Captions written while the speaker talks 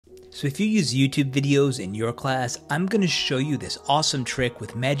So if you use YouTube videos in your class, I'm going to show you this awesome trick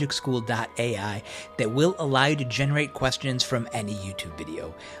with MagicSchool.ai that will allow you to generate questions from any YouTube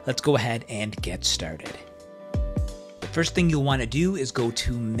video. Let's go ahead and get started. The first thing you'll want to do is go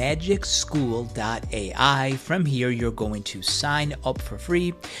to MagicSchool.ai. From here, you're going to sign up for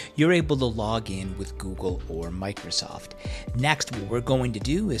free. You're able to log in with Google or Microsoft. Next, what we're going to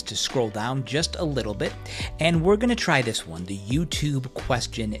do is to scroll down just a little bit, and we're going to try this one, the YouTube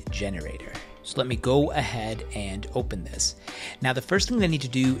question generator. So let me go ahead and open this. Now the first thing I need to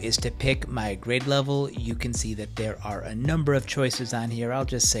do is to pick my grade level. You can see that there are a number of choices on here. I'll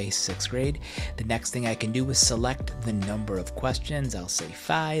just say 6th grade. The next thing I can do is select the number of questions. I'll say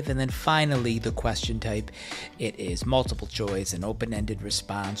 5. And then finally the question type. It is multiple choice, an open-ended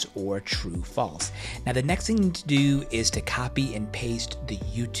response, or true false. Now the next thing to do is to copy and paste the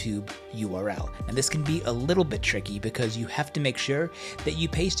YouTube URL. Now this can be a little bit tricky because you have to make sure that you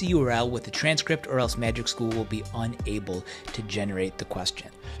paste the URL with the transcript, or else Magic School will be unable to generate the question.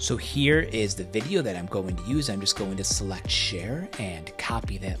 So here is the video that I'm going to use. I'm just going to select share and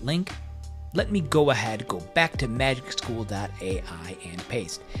copy that link. Let me go ahead, go back to MagicSchool.ai and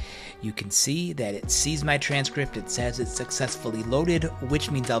paste. You can see that it sees my transcript. It says it's successfully loaded,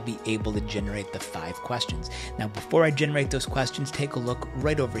 which means I'll be able to generate the 5 questions. Now, before I generate those questions, take a look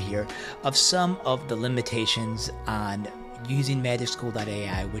right over here of some of the limitations on using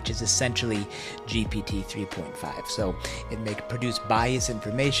MagicSchool.ai, which is essentially GPT 3.5. So it may produce biased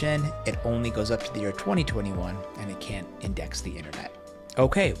information, it only goes up to the year 2021, and it can't index the internet.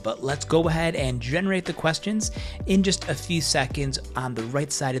 Okay, but let's go ahead and generate the questions. In just a few seconds, on the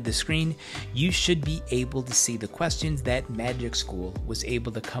right side of the screen, you should be able to see the questions that Magic School was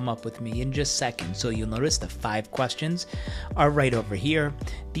able to come up with me in just seconds. So you'll notice the 5 questions are right over here.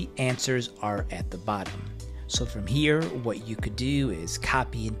 The answers are at the bottom. So from here, what you could do is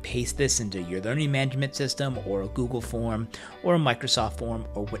copy and paste this into your learning management system, or a Google form, or a Microsoft form,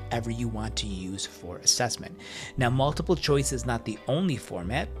 or whatever you want to use for assessment. Now, multiple choice is not the only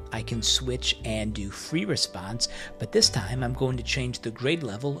format. I can switch and do free response, but this time I'm going to change the grade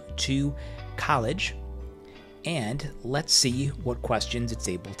level to college, and let's see what questions it's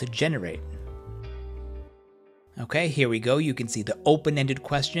able to generate. Okay, here we go. You can see the open-ended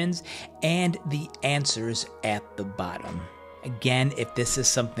questions and the answers at the bottom. Again, if this is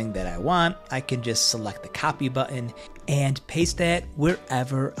something that I want, I can just select the copy button and paste that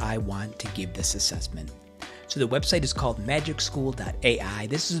wherever I want to give this assessment. So the website is called MagicSchool.ai.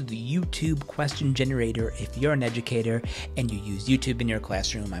 This is the YouTube question generator. If you're an educator and you use YouTube in your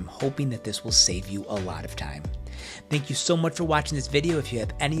classroom, I'm hoping that this will save you a lot of time. Thank you so much for watching this video. If you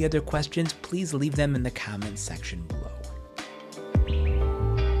have any other questions, please leave them in the comments section below.